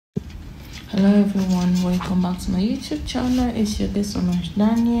Hello everyone, welcome back to my YouTube channel. It's your guest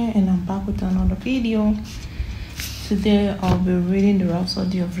Daniel and I'm back with another video. Today I'll be reading the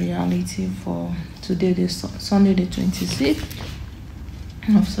Rhapsody of Reality for today, Sunday the 26th.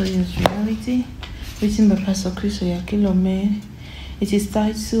 Rhapsody of Reality, written by Pastor Chris Oyakilome. It is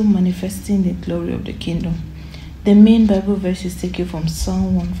titled Manifesting the Glory of the Kingdom. The main Bible verse is taken from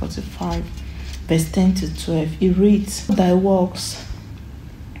Psalm 145 verse 10 to 12. It reads, Thy works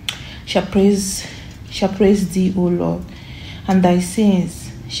shall praise thee, O Lord, and thy saints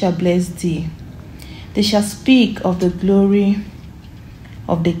shall bless thee. They shall speak of the glory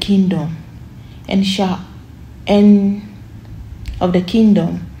of the kingdom and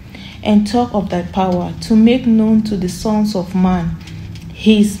talk of thy power, to make known to the sons of man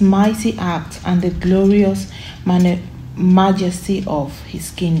his mighty act and the glorious majesty of his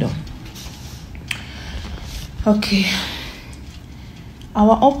kingdom. Okay.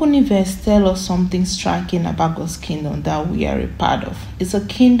 Our opening verse tells us something striking about God's kingdom that we are a part of. It's a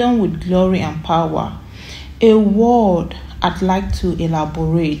kingdom with glory and power. A word I'd like to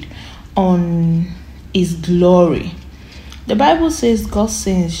elaborate on is glory. The Bible says God's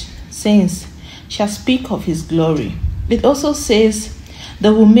saints shall speak of his glory. It also says they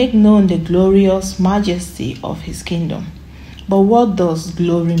will make known the glorious majesty of his kingdom. But what does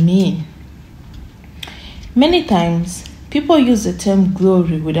glory mean? Many times, people use the term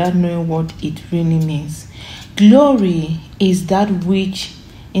glory without knowing what it really means. Glory is that which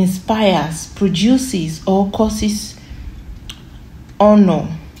inspires, produces, or causes honor.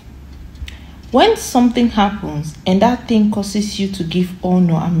 When something happens and that thing causes you to give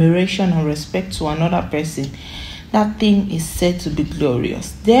honor, admiration, and respect to another person, that thing is said to be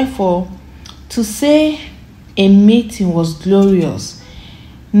glorious. Therefore, to say a meeting was glorious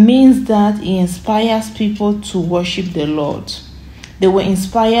means that it inspires people to worship the Lord. They were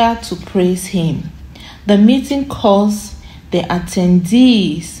inspired to praise him. The meeting caused the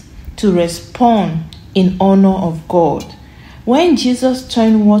attendees to respond in honor of God. When Jesus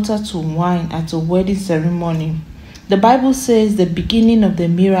turned water to wine at a wedding ceremony, the Bible says the beginning of the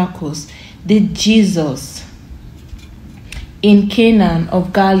miracles did Jesus in Canaan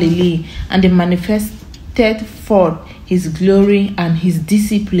of Galilee, and they manifested forth his glory and his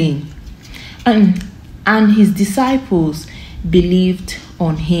discipline, and his disciples believed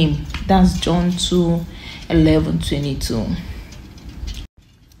on him. That's John 2:11-22.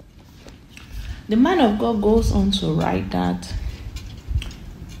 The man of God goes on to write that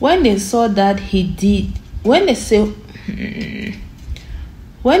when they saw what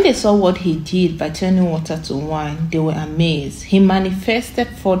he did by turning water to wine, they were amazed. He manifested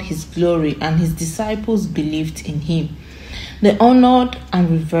forth his glory, and his disciples believed in him. They honored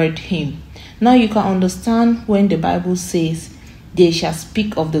and revered him. Now you can understand when the Bible says, they shall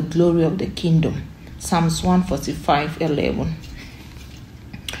speak of the glory of the kingdom. Psalms 145:11.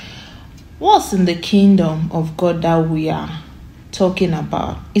 What's in the kingdom of God that we are talking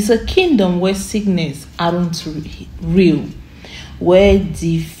about? It's a kingdom where sickness aren't real, where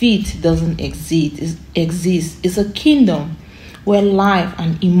defeat doesn't exist. It's a kingdom where life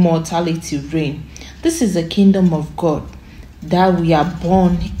and immortality reign. This is the kingdom of God that we are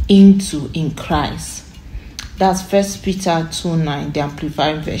born into in Christ. That's 1 Peter 2:9, the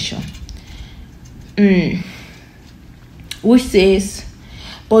Amplified Version. Which says,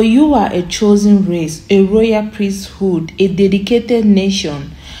 but you are a chosen race, a royal priesthood, a dedicated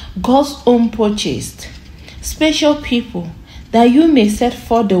nation, God's own purchased, special people, that you may set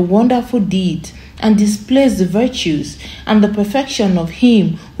forth the wonderful deeds and display the virtues and the perfection of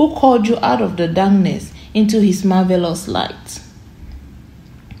him who called you out of the darkness into his marvelous light.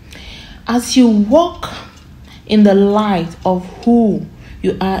 As you walk in the light of who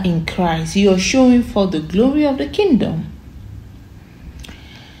you are in Christ, you are showing forth the glory of the kingdom.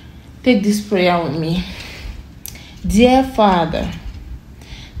 Take this prayer with me. Dear Father,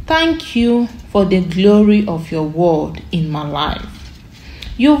 thank you for the glory of your word in my life.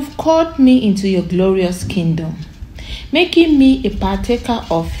 You've called me into your glorious kingdom, making me a partaker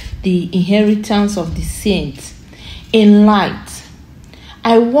of the inheritance of the saints in light.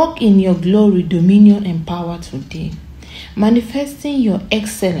 I walk in your glory, dominion, and power today, manifesting your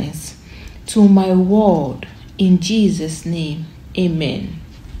excellence to my world. In Jesus' name, amen.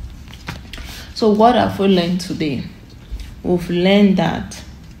 So what have we learned today? We've learned that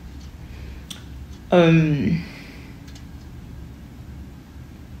in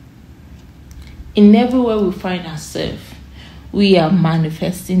everywhere we find ourselves, we are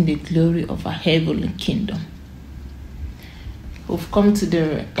manifesting the glory of our heavenly kingdom. We've come to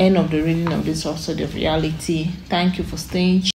the end of the reading of this Rhapsody of Reality. Thank you for staying.